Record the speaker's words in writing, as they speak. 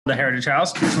the Heritage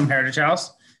House, Jerusalem Heritage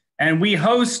House, and we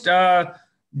host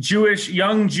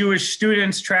young Jewish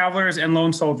students, travelers, and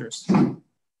lone soldiers.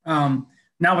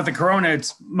 Now with the corona,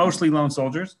 it's mostly lone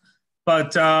soldiers,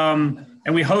 but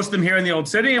and we host them here in the Old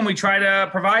City, and we try to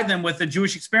provide them with the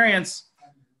Jewish experience,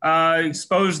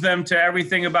 expose them to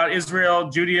everything about Israel,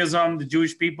 Judaism, the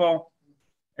Jewish people,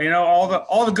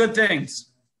 all the good things.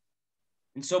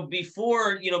 And so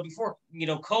before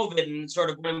COVID and sort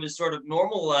of when it was sort of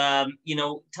normal,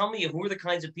 tell me who are the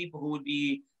kinds of people who would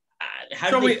be,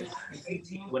 how did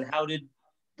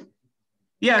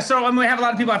Yeah, so we have a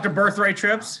lot of people after birthright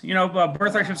trips.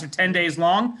 Birthright trips are 10 days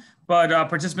long, but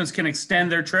participants can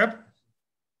extend their trip.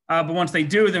 But once they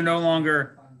do, they're no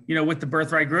longer, with the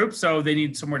birthright group, so they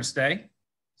need somewhere to stay.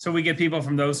 So we get people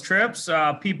from those trips,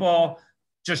 people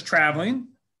just traveling,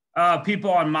 people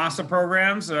on Masa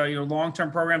programs,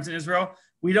 long-term programs in Israel.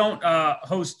 We don't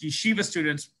host yeshiva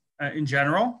students in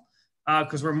general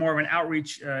because we're more of an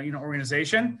outreach,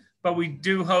 organization. But we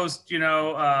do host,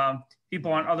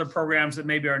 people on other programs that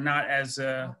maybe are not as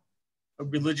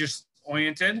religious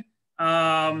oriented,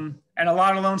 and a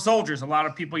lot of lone soldiers. A lot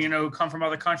of people, who come from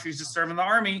other countries to serve in the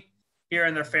army here,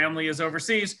 and their family is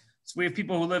overseas. So we have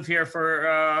people who live here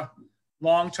for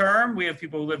long term. We have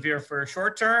people who live here for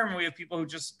short term. And we have people who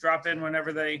just drop in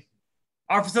whenever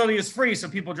our facility is free. So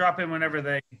people drop in whenever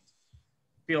they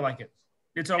feel like it.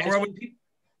 We're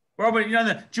open, in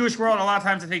the Jewish world, a lot of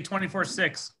times they take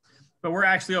 24/6, but we're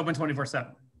actually open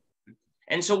 24/7.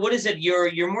 And so what is it?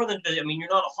 You're more than, you're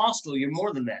not a hostel, you're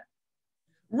more than that.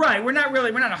 Right. We're not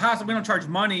a hostel. We don't charge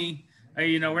money.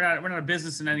 We're not a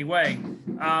business in any way.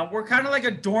 We're kind of like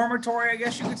a dormitory, I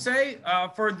guess you could say,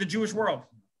 for the Jewish world.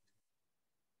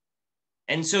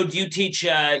 And so do you teach,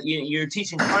 you're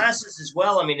teaching classes as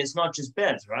well? It's not just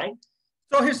beds, right?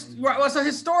 So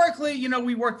historically,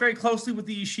 we work very closely with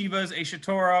the yeshivas, Eshet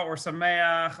Torah or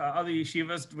Sameach, other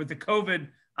yeshivas. With the COVID,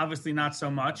 obviously not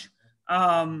so much.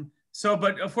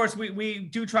 But of course we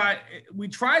try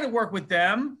to work with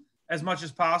them as much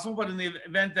as possible, but in the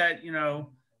event that,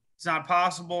 it's not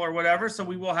possible or whatever, so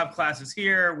we will have classes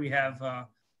here. We have,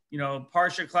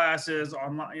 Parsha classes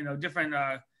online,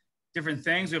 different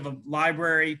things. We have a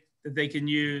library that they can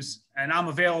use, and I'm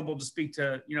available to speak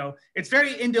to, it's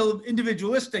very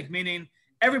individualistic, meaning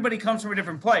everybody comes from a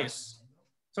different place.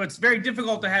 So it's very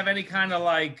difficult to have any kind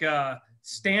of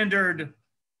standard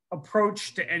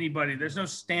approach to anybody. There's no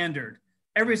standard.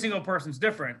 Every single person's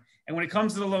different. And when it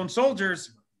comes to the lone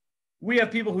soldiers, we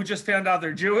have people who just found out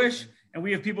they're Jewish, and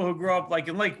we have people who grew up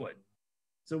in Lakewood.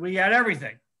 So we got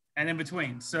everything and in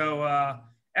between. So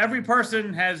every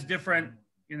person has different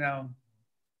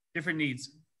needs.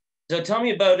 So tell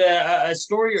me about a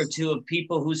story or two of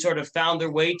people who sort of found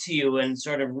their way to you and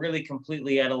sort of really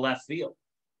completely out of left field.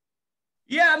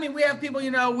 Yeah, we have people,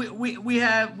 we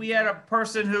had a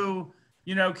person who,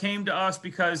 came to us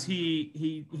because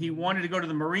he wanted to go to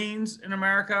the Marines in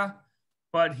America,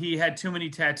 but he had too many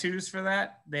tattoos for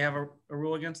that. They have a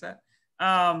rule against that.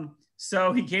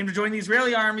 So he came to join the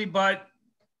Israeli army, but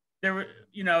there were,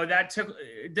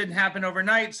 it didn't happen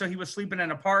overnight. So he was sleeping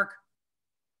in a park.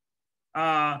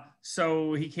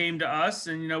 So he came to us,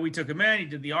 and, we took him in. He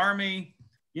did the army.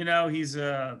 He's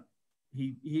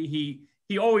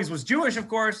he always was Jewish, of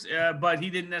course, but he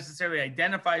didn't necessarily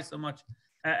identify so much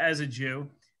as a Jew.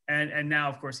 And now,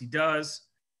 of course, he does.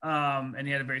 And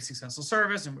he had a very successful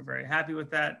service, and we're very happy with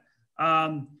that.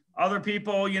 Other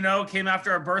people, came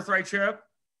after our birthright trip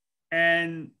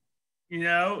and,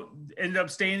 ended up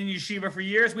staying in yeshiva for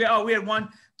years. We had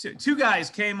two guys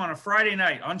came on a Friday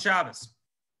night on Shabbos.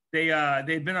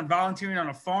 They'd been volunteering on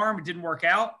a farm. It didn't work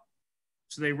out.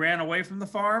 So they ran away from the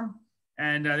farm,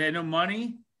 and they had no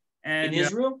money. And in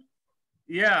Israel?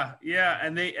 Yeah.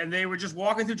 And they were just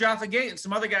walking through Jaffa Gate, and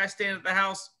some other guy standing at the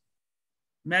house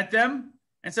met them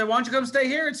and said, "Why don't you come stay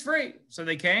here? It's free." So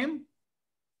they came,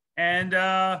 and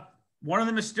one of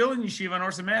them is still in yeshiva in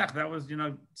Or Sameach. That was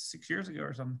 6 years ago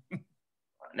or something.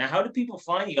 Now, how do people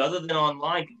find you other than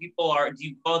online? Do you go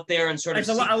out there and sort of? It's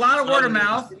a lot of word of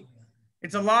mouth.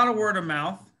 It's a lot of word of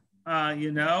mouth. It's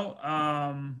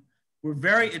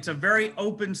a very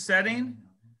open setting.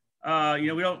 We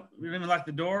don't even lock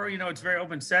the door. It's a very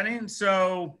open setting.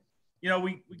 So,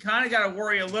 we kind of got to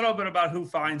worry a little bit about who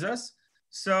finds us.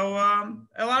 So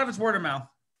a lot of it's word of mouth.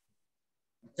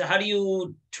 So how do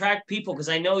you track people? Because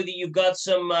I know that you've got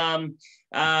some,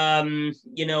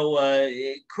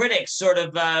 critics sort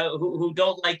of who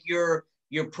don't like your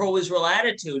pro-Israel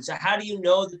attitude. So how do you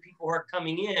know that people who are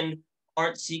coming in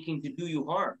aren't seeking to do you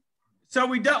harm? So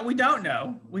we don't know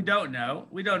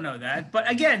that. But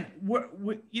again,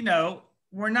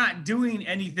 we're not doing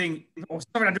anything.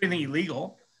 We're not doing anything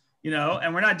illegal.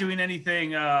 and we're not doing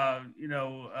anything,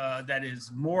 that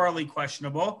is morally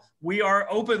questionable. We are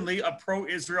openly a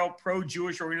pro-Israel,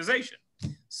 pro-Jewish organization.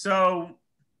 So,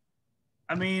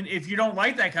 I mean, if you don't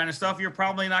like that kind of stuff, you're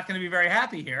probably not going to be very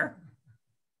happy here.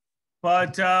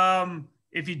 But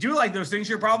if you do like those things,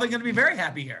 you're probably going to be very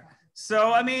happy here.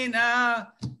 So, I mean, I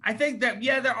think that,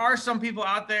 yeah, there are some people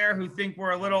out there who think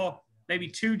we're a little maybe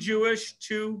too Jewish,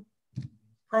 too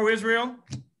pro-Israel.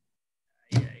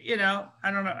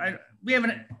 I don't know. We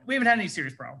haven't had any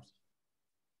serious problems.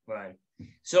 Right.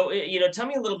 So, tell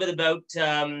me a little bit about,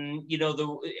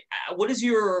 what is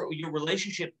your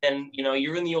relationship then?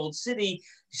 You're in the old city.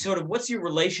 Sort of, what's your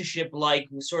relationship like,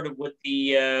 sort of with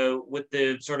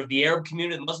the sort of the Arab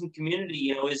community, the Muslim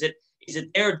community? Is it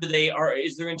there?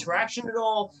 Is there interaction at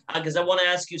all? Because I want to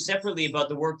ask you separately about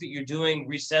the work that you're doing,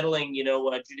 resettling,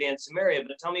 Judea and Samaria.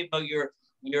 But tell me about your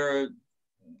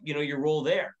role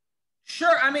there.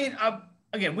 Sure. I mean,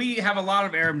 again, we have a lot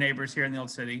of Arab neighbors here in the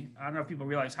old city. I don't know if people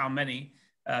realize how many.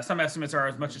 Some estimates are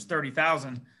as much as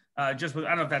 30,000. I don't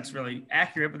know if that's really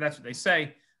accurate, but that's what they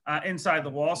say inside the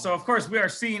wall. So, of course, we are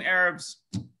seeing Arabs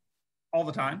all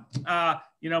the time.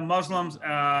 Muslims,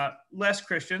 less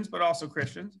Christians, but also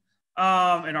Christians,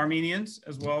 and Armenians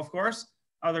as well, of course,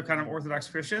 other kind of Orthodox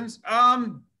Christians.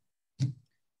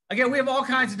 Again, we have all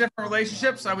kinds of different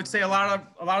relationships. I would say a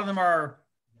lot of them are,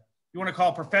 you want to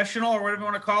call it professional or whatever you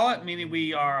want to call it, meaning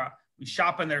we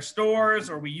shop in their stores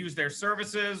or we use their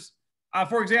services.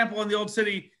 For example, in the old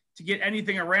city, to get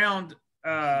anything around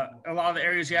a lot of the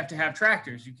areas, you have to have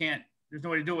tractors. There's no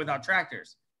way to do it without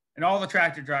tractors. And all the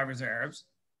tractor drivers are Arabs.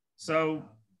 So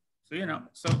you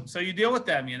deal with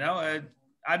them,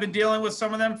 I've been dealing with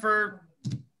some of them for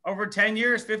over 10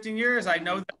 years, 15 years. I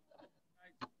know them.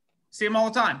 I see them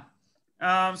all the time.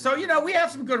 We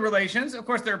have some good relations. Of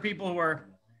course, there are people who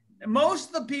most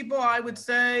of the people, I would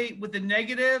say, with the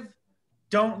negative,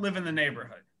 don't live in the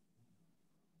neighborhood.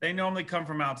 They normally come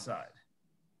from outside,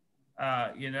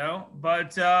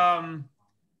 But in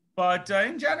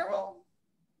general,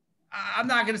 I'm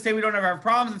not going to say we don't ever have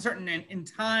problems. In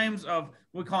times of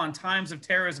what we call in times of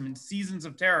terrorism, in seasons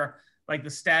of terror, like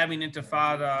the stabbing,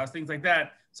 intifada, things like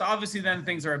that. So obviously, then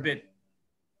things are a bit,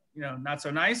 not so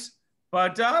nice.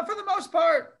 But for the most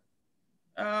part,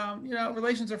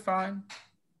 relations are fine.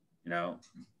 Better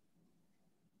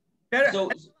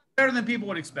than people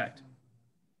would expect.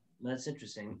 That's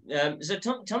interesting. So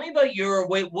tell me about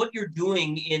what you're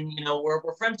doing in,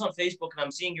 we're friends on Facebook, and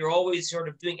I'm seeing you're always sort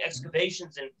of doing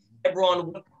excavations in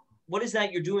Hebron. What is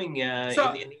that you're doing?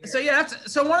 So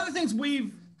one of the things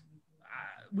we've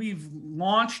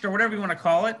launched, or whatever you want to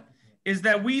call it, is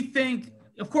that we think,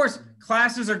 of course,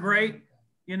 classes are great,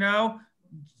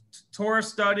 Torah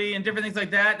study and different things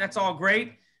like that. That's all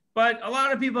great. But a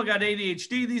lot of people got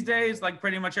ADHD these days, like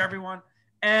pretty much everyone.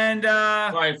 And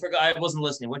sorry, I forgot. I wasn't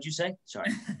listening. What'd you say?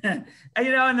 Sorry. And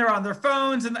they're on their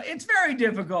phones, and it's very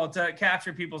difficult to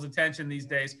capture people's attention these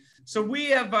days. So we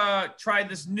have tried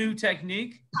this new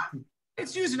technique.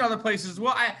 It's used in other places as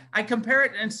well. I compare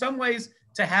it in some ways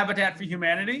to Habitat for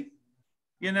Humanity,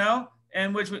 and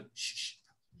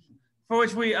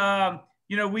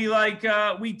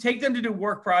we take them to do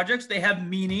work projects. They have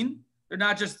meaning. They're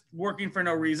not just working for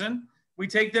no reason. We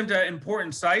take them to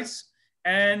important sites.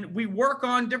 And we work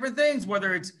on different things,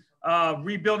 whether it's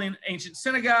rebuilding ancient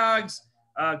synagogues,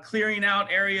 clearing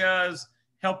out areas,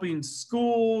 helping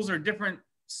schools or different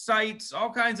sites, all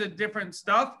kinds of different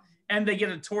stuff. And they get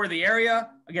a tour of the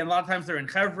area. Again, a lot of times they're in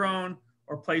Hebron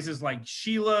or places like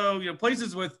Shiloh,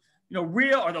 places with,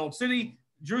 real, or the old city,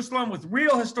 Jerusalem, with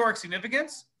real historic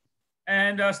significance.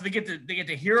 And so they get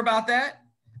to hear about that.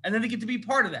 And then they get to be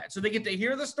part of that. So they get to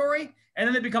hear the story, and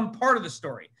then they become part of the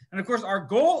story. And of course, our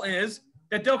goal is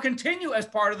that they'll continue as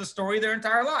part of the story their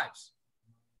entire lives.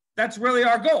 That's really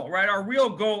our goal, right? Our real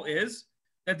goal is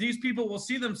that these people will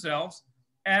see themselves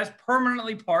as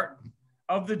permanently part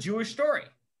of the Jewish story.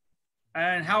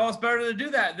 And how else better to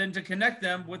do that than to connect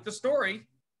them with the story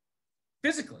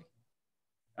physically?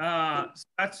 So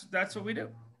that's what we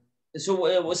do.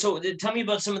 So tell me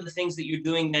about some of the things that you're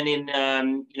doing then in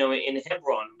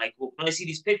Hebron. Like when I see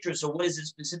these pictures, so what is it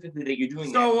specifically that you're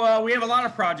doing? So we have a lot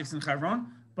of projects in Hebron,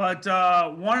 but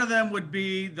one of them would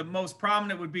be, the most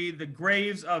prominent would be the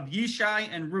graves of Yishai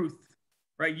and Ruth,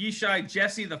 right? Yishai,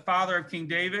 Jesse, the father of King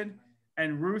David,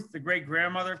 and Ruth, the great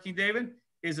grandmother of King David,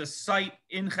 is a site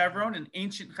in Hebron, an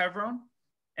ancient Hebron,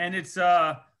 and it's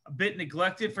a bit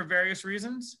neglected for various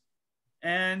reasons.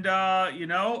 And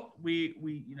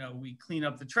we clean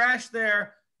up the trash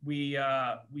there. We've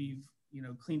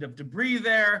cleaned up debris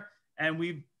there,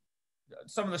 and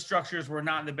some of the structures were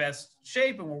not in the best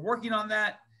shape, and we're working on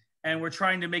that. and we're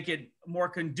trying to make it more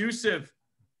conducive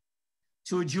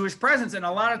to a Jewish presence. And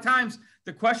a lot of times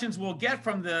the questions we'll get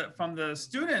from the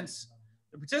students,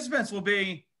 the participants will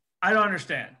be, I don't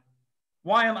understand.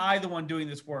 Why am I the one doing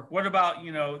this work? What about,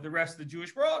 the rest of the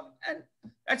Jewish world? And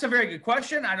that's a very good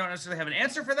question. I don't necessarily have an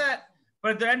answer for that.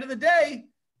 But at the end of the day,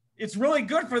 it's really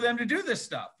good for them to do this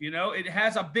stuff. It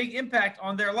has a big impact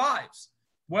on their lives.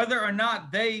 Whether or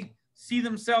not they see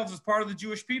themselves as part of the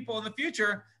Jewish people in the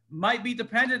future might be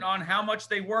dependent on how much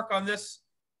they work on this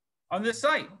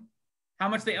site, how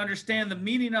much they understand the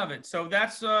meaning of it. So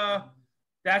that's an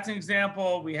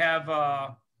example. We have,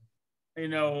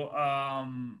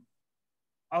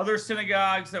 other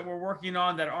synagogues that we're working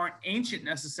on that aren't ancient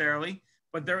necessarily,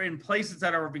 but they're in places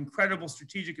that are of incredible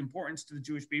strategic importance to the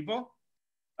Jewish people,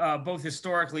 both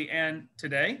historically and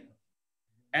today.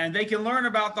 And they can learn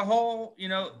about the whole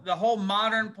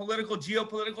modern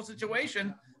geopolitical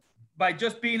situation by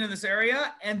just being in this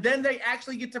area. And then they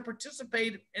actually get to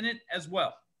participate in it as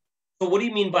well. So what do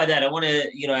you mean by that? I want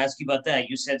to, ask you about that.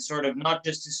 You said sort of not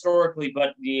just historically,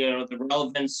 but, the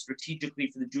relevance strategically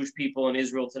for the Jewish people in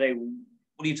Israel today.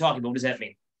 What are you talking about? What does that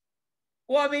mean?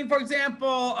 Well, I mean, for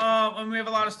example, and we have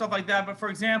a lot of stuff like that, but for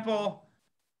example,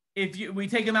 we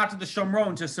take them out to the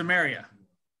Shomron, to Samaria,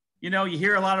 you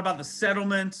hear a lot about the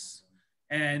settlements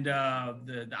and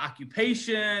the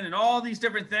occupation and all these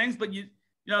different things, but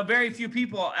very few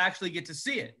people actually get to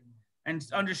see it and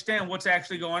understand what's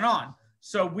actually going on.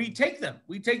 So we take them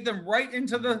right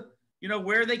into the,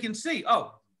 where they can see,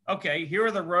 oh, okay, here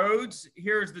are the roads.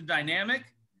 Here's the dynamic,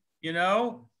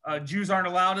 Jews aren't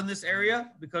allowed in this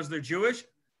area because they're Jewish.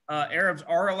 Arabs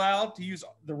are allowed to use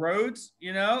the roads.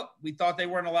 We thought they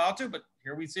weren't allowed to, but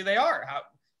here we see they are.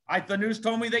 The news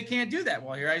told me they can't do that.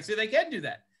 Well, here I see they can do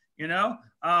that,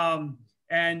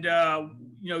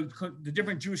 the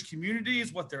different Jewish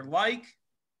communities, what they're like,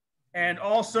 and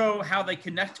also how they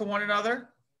connect to one another.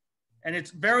 And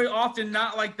it's very often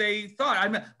not like they thought.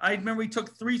 I remember we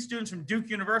took 3 students from Duke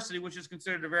University, which is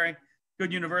considered a very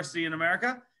good university in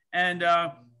America. And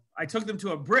I took them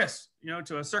to a bris,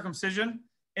 to a circumcision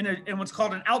in what's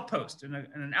called an outpost, in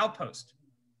an outpost.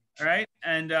 All right.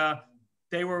 And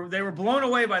they were blown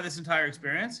away by this entire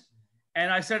experience. And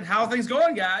I said, how are things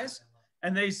going, guys?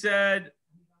 And they said,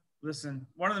 listen,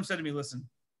 one of them said to me, listen,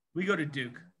 we go to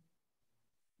Duke.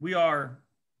 We are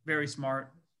very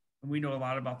smart and we know a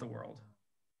lot about the world.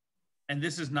 And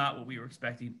this is not what we were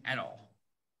expecting at all.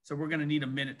 So we're going to need a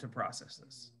minute to process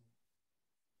this.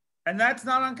 And that's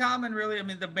not uncommon, really. I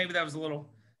mean, maybe that was a little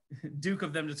Duke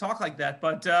of them to talk like that,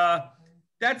 but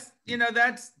that's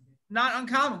not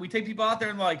uncommon. We take people out there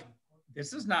and like,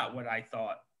 this is not what I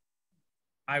thought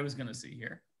I was going to see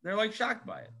here. They're like shocked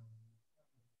by it.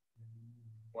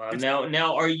 Wow.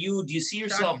 Now, do you see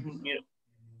yourself,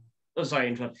 oh,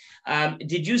 sorry,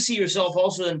 did you see yourself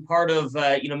also in part of,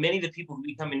 many of the people who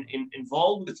become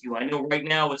involved with you? I know right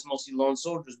now it's mostly lone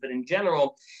soldiers, but in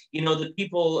general, the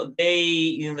people,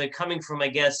 they're coming from, I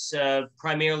guess,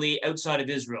 primarily outside of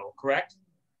Israel, correct?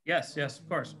 Yes, of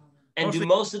course. And mostly do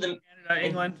most of them, Canada,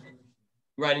 England.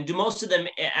 Right, and do most of them,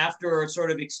 after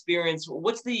sort of experience,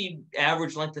 what's the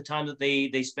average length of time that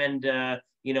they spend,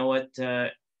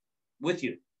 with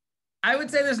you? I would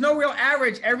say there's no real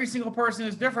average. Every single person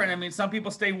is different. I mean, some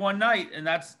people stay one night and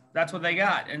that's what they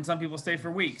got. And some people stay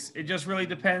for weeks. It just really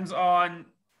depends on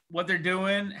what they're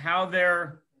doing, how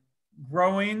they're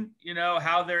growing,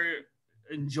 how they're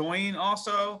enjoying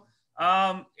also.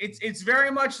 It's very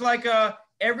much like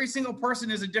every single person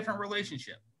is a different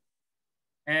relationship.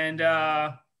 And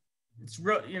it's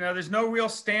real, there's no real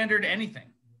standard anything.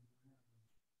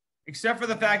 Except for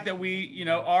the fact that we,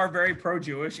 are very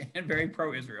pro-Jewish and very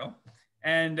pro-Israel.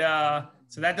 And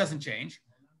so that doesn't change.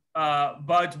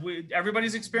 But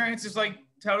everybody's experience is like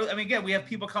totally, I mean, again, we have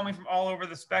people coming from all over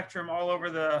the spectrum, all over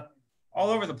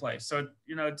the place. So,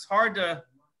 it's hard to,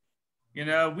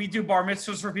 we do bar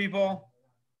mitzvahs for people,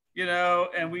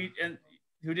 and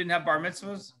who didn't have bar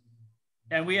mitzvahs.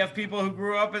 And we have people who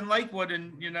grew up in Lakewood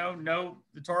and, know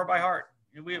the Torah by heart.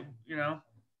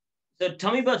 So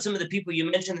tell me about some of the people you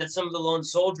mentioned, that some of the lone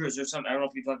soldiers or some, I don't know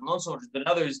if you're talking lone soldiers, but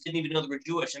others didn't even know they were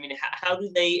Jewish. I mean, how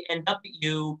do they end up at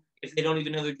you if they don't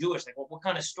even know they're Jewish? Like, what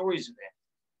kind of stories are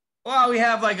there? Well, we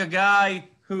have like a guy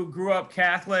who grew up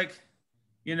Catholic.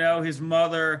 His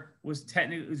mother was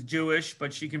Jewish,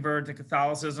 but she converted to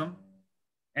Catholicism.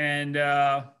 And,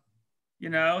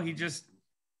 he just,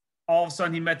 all of a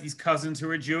sudden he met these cousins who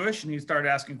were Jewish and he started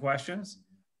asking questions.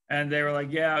 And they were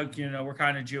like, yeah, we're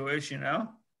kind of Jewish,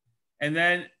 And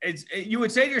then you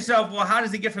would say to yourself, well, how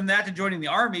does he get from that to joining the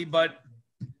army? But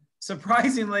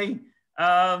surprisingly,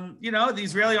 You know, the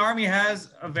Israeli army has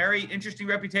a very interesting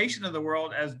reputation in the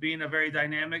world as being a very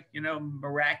dynamic, you know,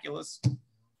 miraculous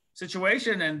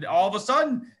situation. And all of a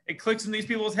sudden it clicks in these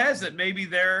people's heads that maybe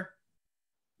they're,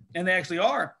 and they actually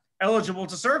are eligible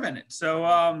to serve in it.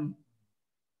 So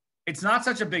it's not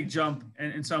such a big jump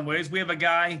in some ways. We have a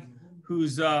guy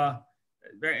who's very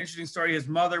interesting story. His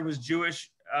mother was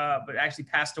Jewish, but actually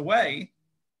passed away.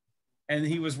 And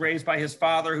he was raised by his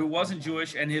father who wasn't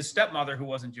Jewish and his stepmother who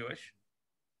wasn't Jewish.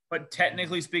 But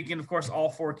technically speaking, of course, all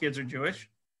 4 kids are Jewish.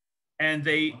 And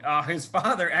his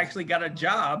father actually got a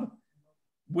job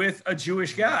with a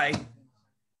Jewish guy,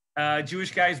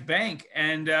 Jewish guy's bank.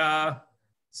 And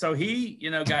so he,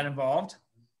 you know, got involved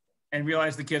and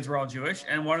realized the kids were all Jewish.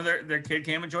 And one of their kid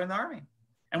came and joined the army.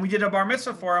 And we did a bar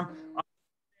mitzvah for him on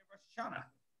Rosh Hashanah.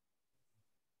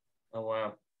 Oh,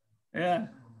 wow. Yeah.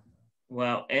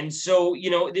 Wow. And so, you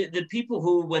know, the people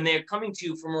who, when they're coming to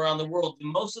you from around the world,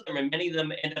 most of them and many of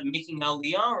them end up making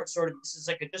Aliyah, or sort of this is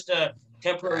like just a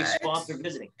temporary spot they're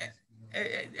visiting?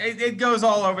 It goes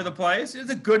all over the place. There's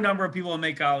a good number of people who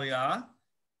make Aliyah.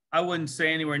 I wouldn't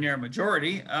say anywhere near a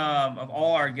majority. Of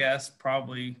all our guests,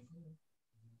 probably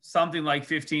something like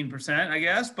 15%, I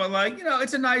guess. But like, you know,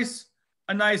 it's a nice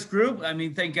group. I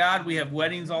mean, thank God we have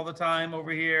weddings all the time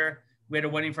over here. We had a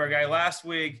wedding for a guy last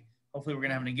week. Hopefully we're going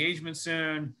to have an engagement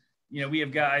soon. You know, we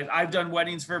have guys, I've done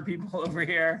weddings for people over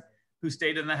here who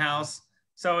stayed in the house.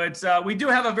 So it's, we do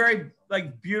have a very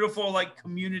like beautiful, like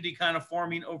community kind of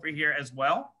forming over here as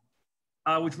well,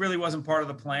 which really wasn't part of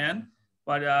the plan,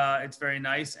 but it's very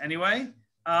nice anyway.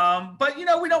 But you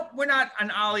know, we're not an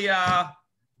Aliyah,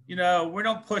 you know, we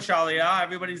don't push Aliyah.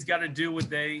 Everybody's got to do what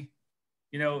they,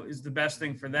 you know, is the best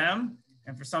thing for them.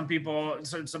 And for some people,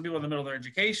 some people in the middle of their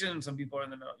education, some people are in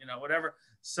the middle, you know, whatever.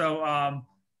 So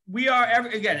we are,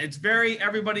 again, it's very,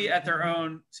 everybody at their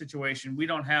own situation. We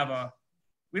don't have a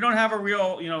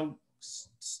real, you know,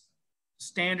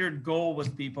 standard goal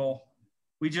with people.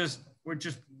 We're just, you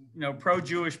know,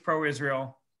 pro-Jewish,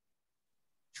 pro-Israel,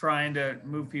 trying to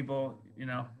move people, you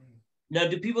know. Now,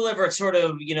 do people ever sort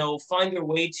of, you know, find their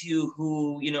way to you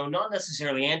who, you know, not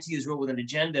necessarily anti-Israel with an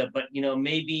agenda, but, you know,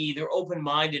 maybe they're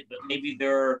open-minded, but maybe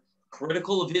they're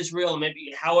critical of Israel,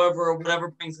 maybe however, whatever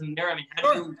brings them there? I mean,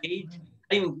 how do you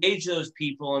engage those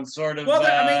people and sort of... Well,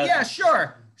 I mean, yeah,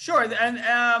 sure.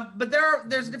 And, but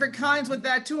there's different kinds with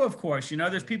that too, of course. You know,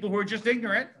 there's people who are just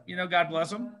ignorant, you know, God bless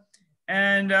them.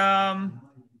 And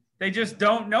they just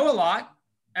don't know a lot.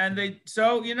 And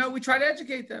so, you know, we try to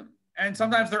educate them. And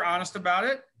sometimes they're honest about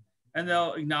it and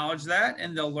they'll acknowledge that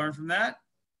and they'll learn from that.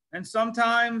 And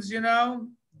sometimes, you know,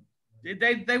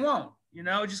 they won't, you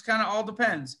know, it just kind of all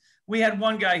depends. We had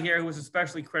one guy here who was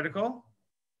especially critical,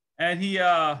 and he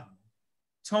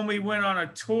told me he went on a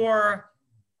tour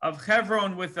of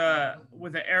Hebron with an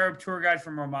Arab tour guide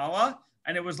from Ramallah,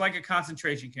 and it was like a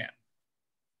concentration camp.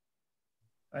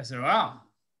 I said, wow.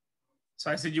 So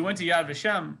I said, you went to Yad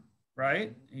Vashem,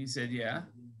 right? He said, yeah.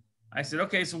 I said,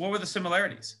 okay, so what were the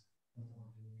similarities?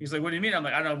 He's like, what do you mean? I'm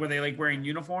like, I don't know. Were they like wearing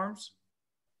uniforms?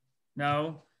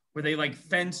 No. Were they like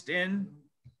fenced in?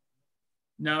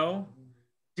 No.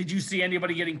 Did you see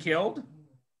anybody getting killed?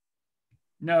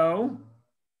 No.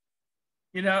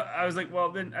 You know, I was like,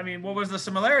 well, then, I mean, what was the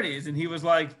similarities? And he was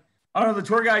like, oh, no, the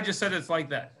tour guide just said it's like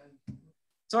that.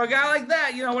 So a guy like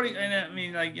that, you know, and I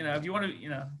mean, like, you know, if you want to, you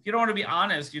know, if you don't want to be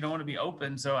honest, you don't want to be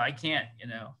open. So I can't, you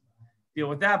know, deal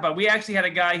with that. But we actually had a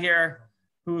guy here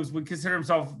who would consider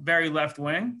himself very left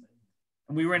wing,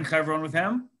 and we were in Hebron with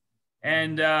him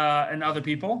and other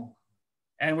people,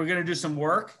 and we're gonna do some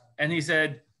work. And he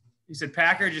said,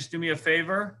 Packer, just do me a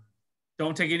favor,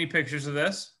 don't take any pictures of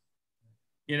this,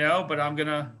 you know. But I'm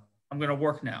gonna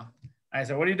work now. I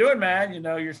said, what are you doing, man? You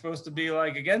know, you're supposed to be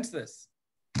like against this.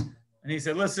 And he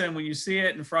said, listen, when you see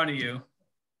it in front of you,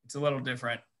 it's a little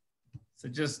different. So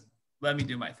just let me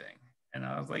do my thing. And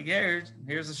I was like, yeah,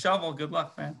 here's a shovel. Good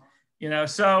luck, man. You know,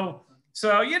 so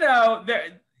you know,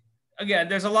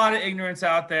 there's a lot of ignorance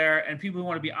out there and people who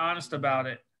want to be honest about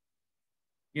it,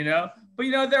 you know. But,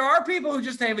 you know, there are people who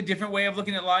just have a different way of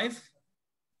looking at life.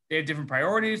 They have different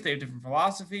priorities. They have different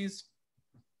philosophies.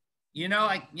 You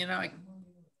know,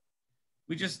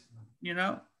 we just, you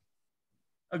know,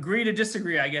 agree to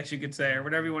disagree, I guess you could say, or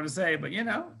whatever you want to say. But, you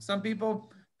know, some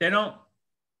people,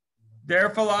 their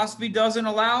philosophy doesn't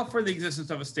allow for the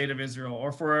existence of a state of Israel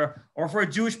or for a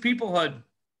Jewish peoplehood.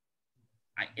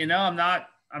 You know, I'm not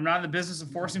in the business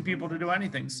of forcing people to do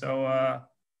anything. So,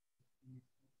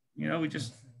 you know, we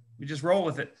just roll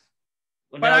with it.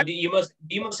 Well, now, you must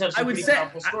have some pretty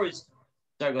powerful stories.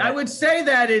 Sorry, I would say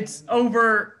that it's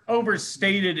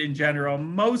overstated in general.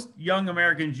 Most young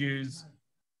American Jews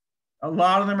A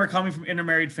lot of them are coming from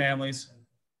intermarried families.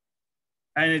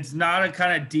 And it's not a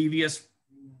kind of devious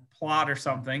plot or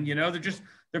something, you know,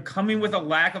 they're coming with a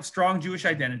lack of strong Jewish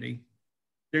identity.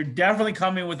 They're definitely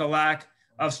coming with a lack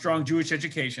of strong Jewish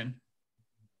education.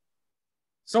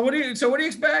 So what do you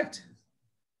expect?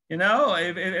 You know,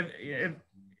 if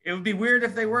it would be weird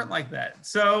if they weren't like that.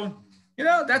 So, you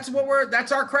know,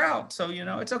 that's our crowd. So, you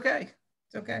know, it's okay.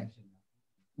 It's okay.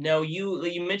 Now, you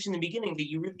mentioned in the beginning that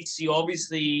you really see,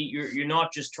 obviously, you're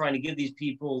not just trying to give these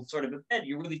people sort of a bed.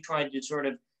 You're really trying to sort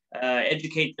of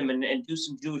educate them and do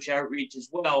some Jewish outreach as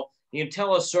well. You can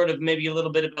tell us sort of maybe a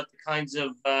little bit about the kinds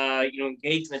of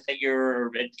engagement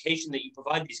education that you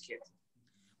provide these kids.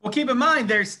 Well, keep in mind,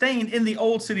 they're staying in the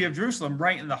old city of Jerusalem,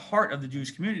 right in the heart of the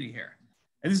Jewish community here.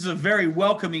 And this is a very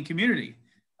welcoming community.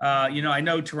 I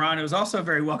know Toronto is also a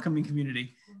very welcoming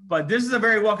community, but this is a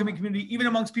very welcoming community, even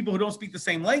amongst people who don't speak the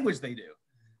same language they do.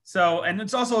 So, and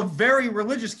it's also a very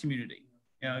religious community,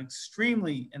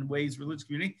 extremely in ways religious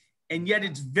community, and yet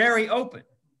it's very open.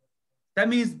 That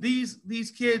means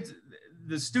these kids,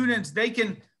 the students, they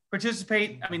can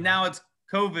participate. I mean, now it's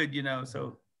COVID,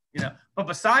 but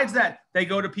besides that, they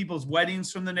go to people's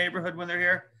weddings from the neighborhood when they're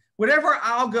here. Whatever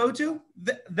I'll go to,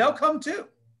 they'll come too.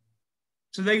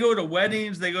 So they go to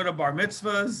weddings, they go to bar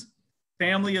mitzvahs,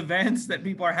 family events that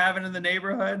people are having in the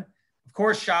neighborhood. Of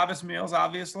course, Shabbos meals,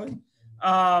 obviously.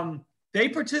 They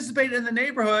participate in the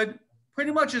neighborhood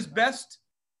pretty much as best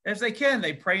as they can.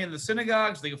 They pray in the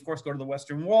synagogues. They, of course, go to the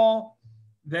Western Wall.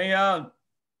 They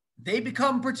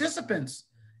become participants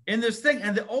in this thing.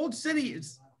 And the old city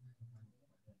is,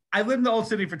 I lived in the old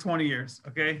city for 20 years,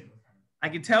 okay? I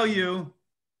can tell you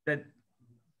that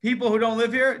people who don't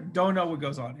live here don't know what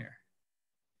goes on here.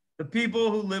 The people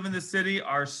who live in the city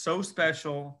are so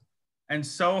special and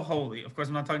so holy. Of course,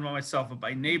 I'm not talking about myself, but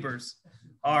my neighbors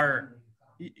are,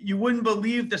 you wouldn't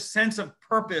believe the sense of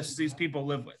purpose these people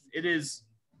live with. It is,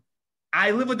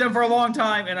 I lived with them for a long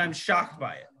time and I'm shocked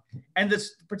by it. And the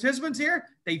participants here,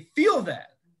 they feel that.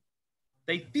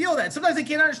 They feel that. Sometimes they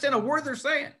can't understand a word they're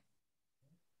saying,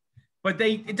 but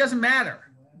it doesn't matter.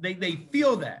 They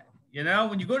feel that,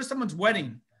 when you go to someone's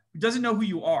wedding who doesn't know who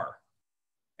you are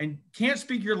and can't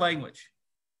speak your language,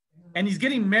 and he's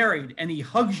getting married and he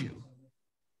hugs you.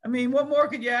 I mean, what more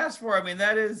could you ask for? I mean,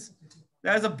 that is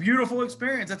a beautiful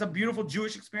experience. That's a beautiful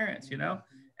Jewish experience,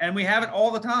 and we have it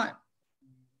all the time.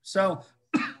 So,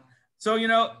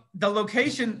 the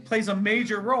location plays a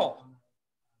major role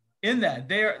in that.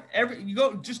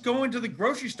 Just go into the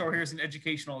grocery store here is an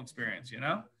educational experience,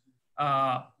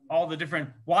 all the different,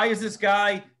 why is this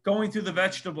guy going through the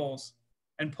vegetables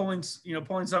and pulling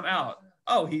some out?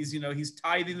 Oh, he's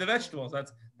tithing the vegetables.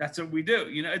 That's what we do.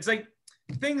 It's like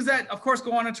things that of course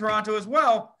go on in Toronto as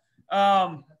well.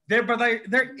 They're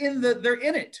in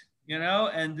it,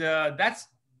 and that's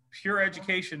pure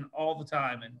education all the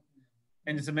time.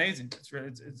 And it's amazing. It's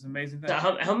an amazing thing.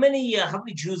 How many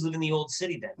Jews live in the old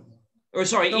city then? Or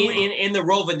sorry, in the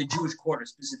Rova, in the Jewish quarter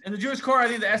specifically. In the Jewish quarter, I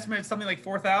think the estimate is something like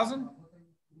 4,000.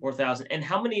 4,000. And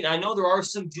how many? I know there are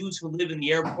some Jews who live in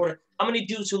the Arab quarter. How many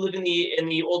Jews who live in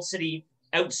the old city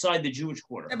outside the Jewish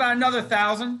quarter? About another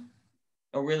 1,000.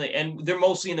 Oh, really? And they're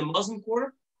mostly in the Muslim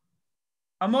quarter?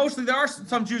 Mostly, there are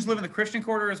some Jews live in the Christian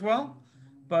quarter as well,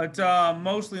 but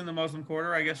mostly in the Muslim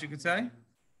quarter, I guess you could say.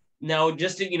 Now,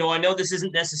 just to, I know this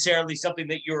isn't necessarily something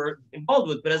that you're involved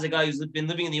with, but as a guy who's been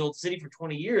living in the old city for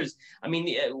 20 years, I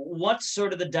mean, what's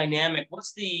sort of the dynamic?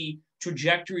 What's the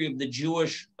trajectory of the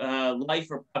Jewish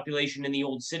life or population in the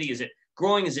old city? Is it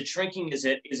growing? Is it shrinking? Is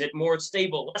it more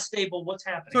stable, less stable? What's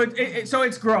happening? So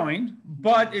it's growing,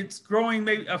 but it's growing,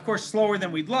 maybe, of course, slower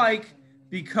than we'd like,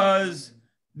 because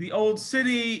the old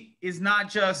city is not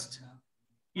just,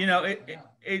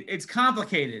 it's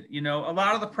complicated. A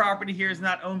lot of the property here is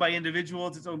not owned by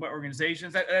individuals; it's owned by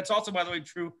organizations. That's also, by the way,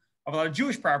 true of a lot of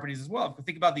Jewish properties as well. If you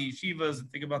think about the yeshivas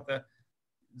and think about the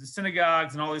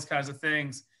synagogues and all these kinds of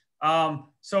things.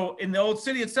 So in the old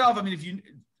city itself, I mean,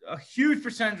 a huge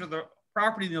percentage of the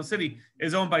property in the old city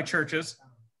is owned by churches.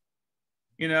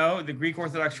 The Greek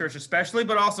Orthodox Church especially,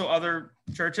 but also other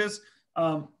churches.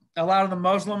 A lot of the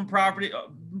Muslim properties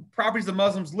the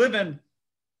Muslims live in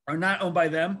are not owned by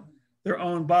them. They're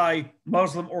owned by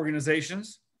Muslim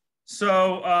organizations.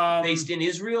 So based in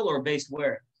Israel or based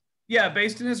where? Yeah,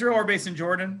 based in Israel or based in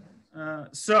Jordan.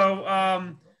 It's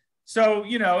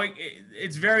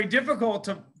very difficult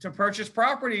to purchase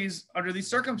properties under these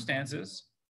circumstances.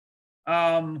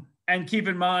 And keep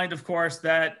in mind, of course,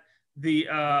 that the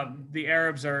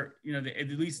Arabs are, at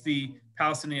least the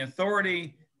Palestinian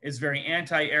Authority is very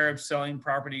anti-Arab selling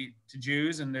property to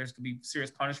Jews, and there's going to be serious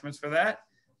punishments for that.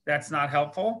 That's not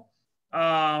helpful.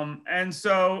 And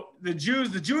so the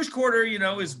Jewish quarter, you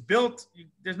know, is built.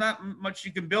 There's not much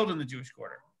you can build in the Jewish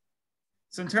quarter.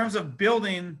 So in terms of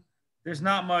building, there's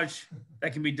not much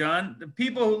that can be done. The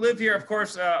people who live here, of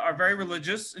course, are very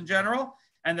religious in general,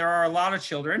 and there are a lot of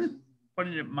children.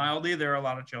 Putting it mildly, there are a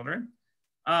lot of children.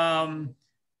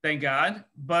 Thank God.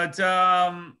 But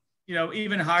you know,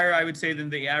 even higher, I would say, than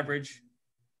the average,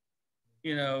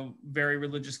 you know, very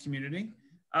religious community.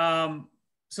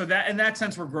 So that in that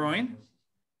sense, we're growing.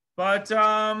 But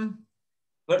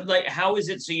like, how is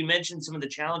it? So you mentioned some of the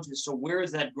challenges. So where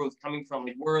is that growth coming from?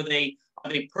 Like, where are they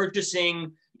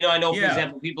purchasing? You know, I know, for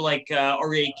example, people like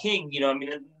R.A. King, you know, I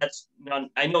mean, that's not,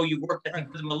 I know you worked, I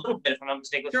think, with them a little bit, if I'm not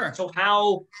mistaken. Sure. So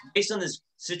how, based on this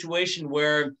situation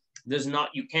where there's not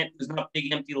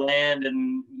big empty land,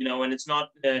 and, you know, and it's not,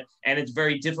 and it's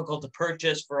very difficult to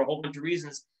purchase for a whole bunch of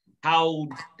reasons, how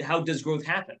does growth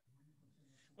happen?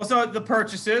 Well, so the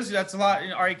purchases, that's a lot.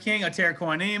 R.A. King, ATCS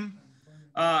Kohanim,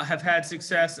 have had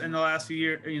success in the last few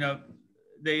years. You know,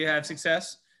 they have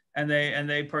success. And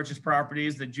they purchase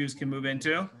properties that Jews can move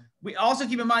into. We also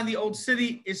keep in mind the old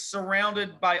city is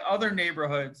surrounded by other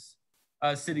neighborhoods,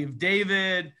 City of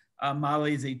David,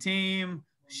 Ma'ale Zaytim,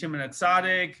 Shimon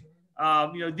HaTzadik.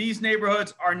 You know, these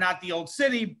neighborhoods are not the old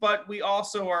city, but we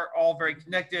also are all very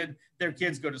connected. Their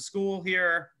kids go to school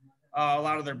here. A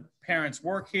lot of their parents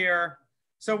work here.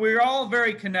 So we're all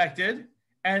very connected.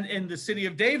 And in the City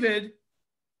of David,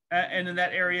 and in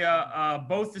that area,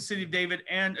 both the City of David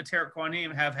and ATCS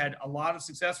Kohanim have had a lot of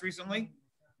success recently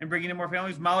in bringing in more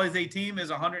families. Ma'ale Zaytim is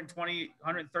 120,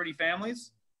 130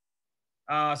 families.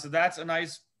 So that's a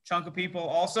nice chunk of people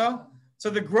also. So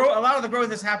a lot of the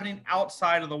growth is happening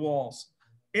outside of the walls.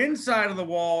 Inside of the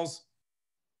walls,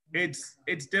 it's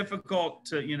difficult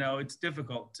to, you know, again,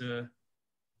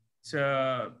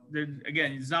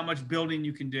 there's not much building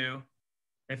you can do,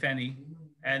 if any.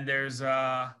 And there's,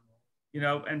 you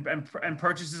know, and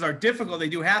purchases are difficult. They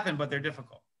do happen, but they're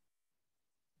difficult.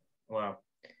 Wow.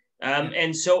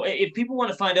 And so if people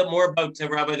want to find out more about,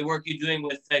 Rabbi, the work you're doing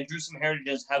with Jerusalem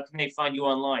Heritages, how can they find you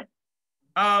online?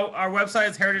 Our website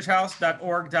is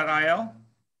heritagehouse.org.il.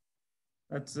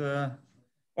 That's,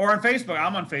 or on Facebook.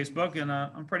 I'm on Facebook, and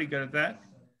I'm pretty good at that.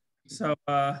 So,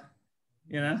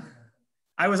 you know,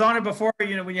 I was on it before,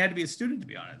 you know, when you had to be a student to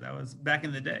be on it. That was back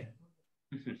in the day.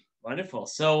 Wonderful.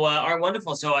 So,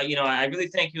 wonderful. So, you know, I really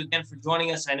thank you again for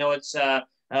joining us. I know it's a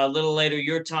little later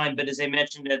your time, but as I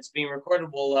mentioned, it's being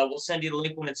recorded. We'll send you the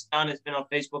link when it's done. It's been on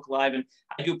Facebook Live, and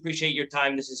I do appreciate your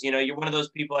time. This is, you know, you're one of those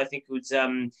people I think who's,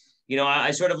 you know, I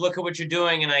sort of look at what you're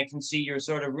doing, and I can see you're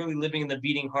sort of really living in the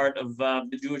beating heart of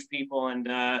the Jewish people, and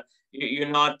you're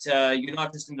not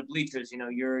just in the bleachers. You know,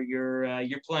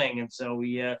 you're playing, and so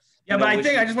we. Yeah, but I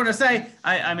think I just want to say,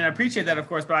 I mean, I appreciate that, of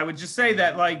course, but I would just say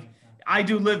that, like, I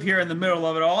do live here in the middle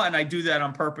of it all, and I do that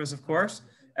on purpose, of course,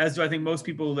 as do I think most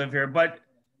people who live here. But,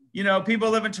 you know,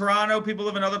 people live in Toronto, people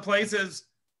live in other places.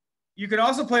 You can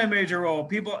also play a major role.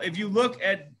 People, if you look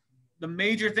at the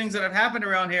major things that have happened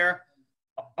around here,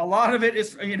 a lot of it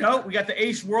is, you know, we got the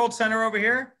Aish World Center over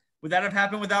here. Would that have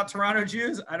happened without Toronto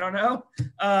Jews? I don't know.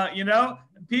 You know,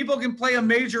 people can play a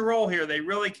major role here. They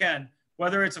really can,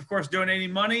 whether it's, of course,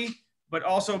 donating money, but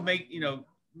also make, you know,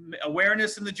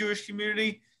 awareness in the Jewish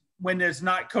community. When there's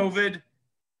not COVID,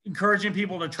 encouraging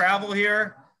people to travel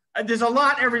here. There's a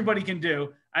lot everybody can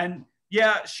do. And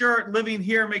yeah, sure, living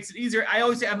here makes it easier. I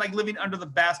always say I'm like living under the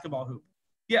basketball hoop.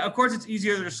 Yeah, of course it's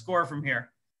easier to score from here.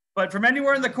 But from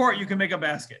anywhere in the court, you can make a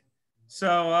basket.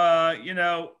 So, you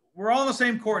know, we're all on the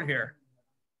same court here.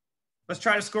 Let's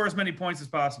try to score as many points as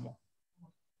possible.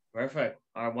 Perfect.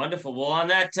 All right, wonderful. Well, on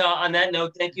that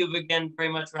note, thank you again very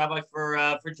much, Rabbi,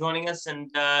 for joining us,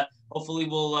 and hopefully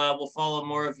we'll follow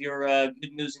more of your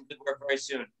good news and good work very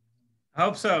soon. I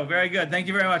hope so. Very good. Thank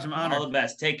you very much. I'm honored. All the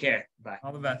best. Take care. Bye.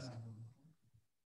 All the best.